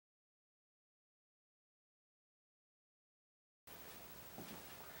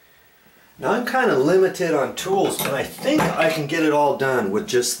Now I'm kind of limited on tools, but I think I can get it all done with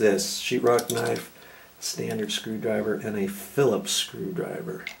just this sheetrock knife, standard screwdriver, and a Phillips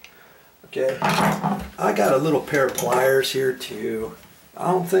screwdriver. Okay, I got a little pair of pliers here too.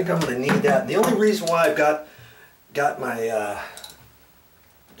 I don't think I'm going to need that. The only reason why I've got my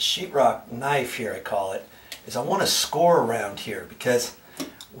sheetrock knife here, I call it, is I want to score around here, because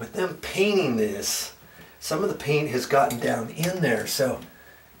with them painting this, some of the paint has gotten down in there. So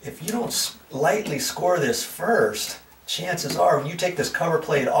if you don't lightly score this first, chances are when you take this cover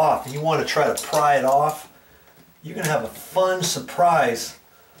plate off and you want to try to pry it off, you're going to have a fun surprise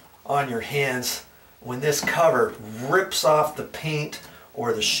on your hands when this cover rips off the paint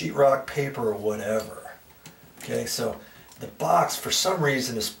or the sheetrock paper or whatever. Okay, so the box for some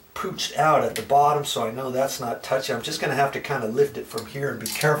reason is pooched out at the bottom, so I know that's not touching. I'm just going to have to kind of lift it from here and be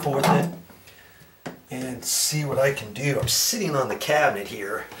careful with it and see what I can do. I'm sitting on the cabinet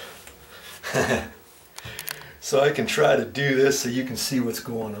here so I can try to do this so you can see what's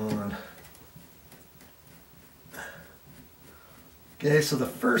going on. Okay, so the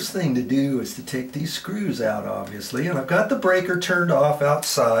first thing to do is to take these screws out, obviously, and I've got the breaker turned off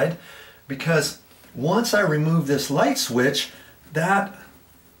outside, because once I remove this light switch,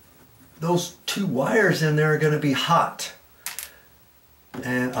 those two wires in there are going to be hot,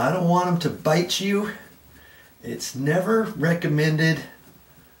 and I don't want them to bite you. It's never recommended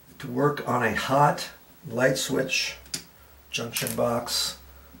to work on a hot light switch junction box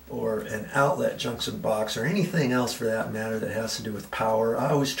or an outlet junction box or anything else for that matter that has to do with power.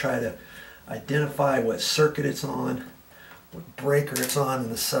 I always try to identify what circuit it's on, what breaker it's on in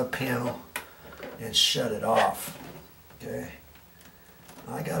the sub panel, and shut it off. Okay,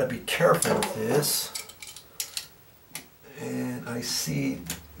 I got to be careful with this, and I see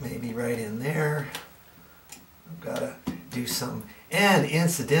maybe right in there I've got to do something. And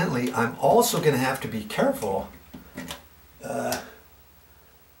incidentally, I'm also going to have to be careful.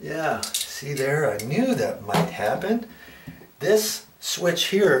 Yeah, see there, I knew that might happen. This switch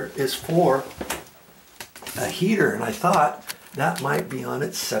here is for a heater, and I thought that might be on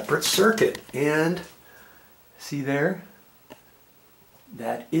its separate circuit. And see there,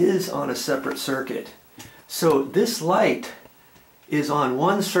 that is on a separate circuit. So this light is on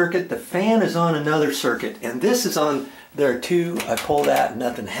one circuit, the fan is on another circuit, and this is on there too. I pull that and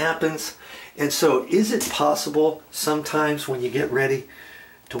nothing happens. And so is it possible sometimes when you get ready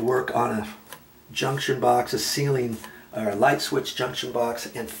to work on a junction box, a ceiling or a light switch junction box,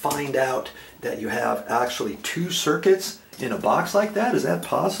 and find out that you have actually two circuits in a box like that? Is that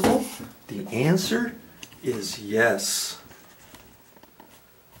possible? The answer is yes.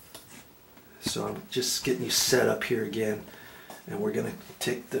 So I'm just getting you set up here again, and we're going to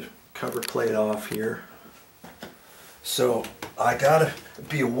take the cover plate off here. So I got to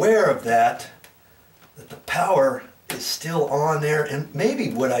be aware of that the power is still on there, and maybe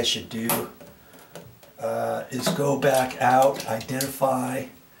what I should do is go back out, identify.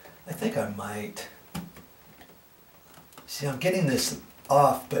 I think I might. See, I'm getting this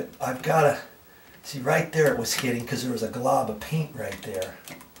off, but I've got to, see right there it was hitting because there was a glob of paint right there.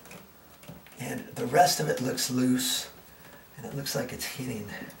 And the rest of it looks loose, and it looks like it's hitting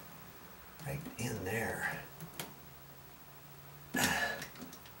right in there.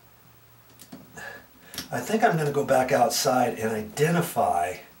 I think I'm going to go back outside and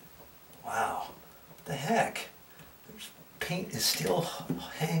identify. Wow, what the heck? There's paint is still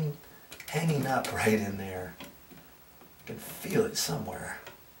hanging up right in there. I can feel it somewhere.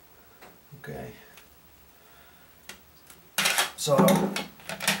 Okay. So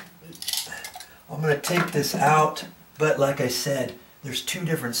I'm going to take this out, but like I said, there's two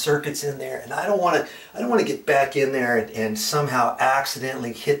different circuits in there, and I don't want to get back in there and somehow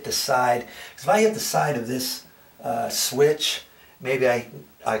accidentally hit the side. Because if I hit the side of this switch, maybe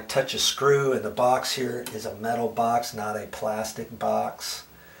I touch a screw, and the box here is a metal box, not a plastic box.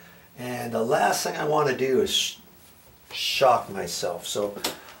 And the last thing I want to do is shock myself. So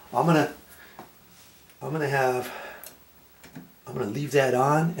I'm gonna leave that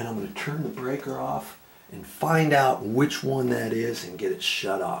on, and I'm gonna turn the breaker off and find out which one that is and get it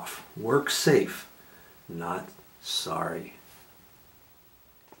shut off. Work safe, not sorry.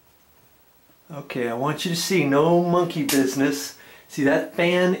 Okay, I want you to see no monkey business. See, that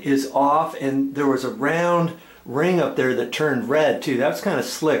fan is off, and there was a round ring up there that turned red too. That's kind of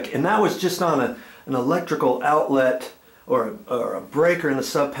slick, and that was just on an electrical outlet or a breaker in the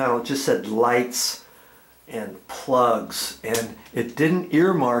sub panel. It just said lights and plugs, and it didn't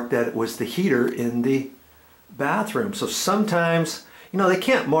earmark that it was the heater in the bathroom. So sometimes, you know, they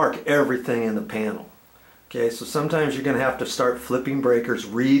can't mark everything in the panel. Okay, so sometimes you're going to have to start flipping breakers,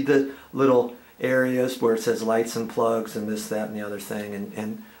 read the little areas where it says lights and plugs and this, that, and the other thing,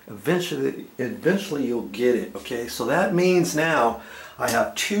 and eventually you'll get it. Okay, so that means now I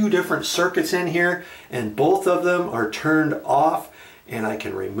have two different circuits in here and both of them are turned off, and I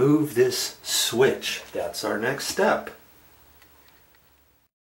can remove this switch. That's our next step.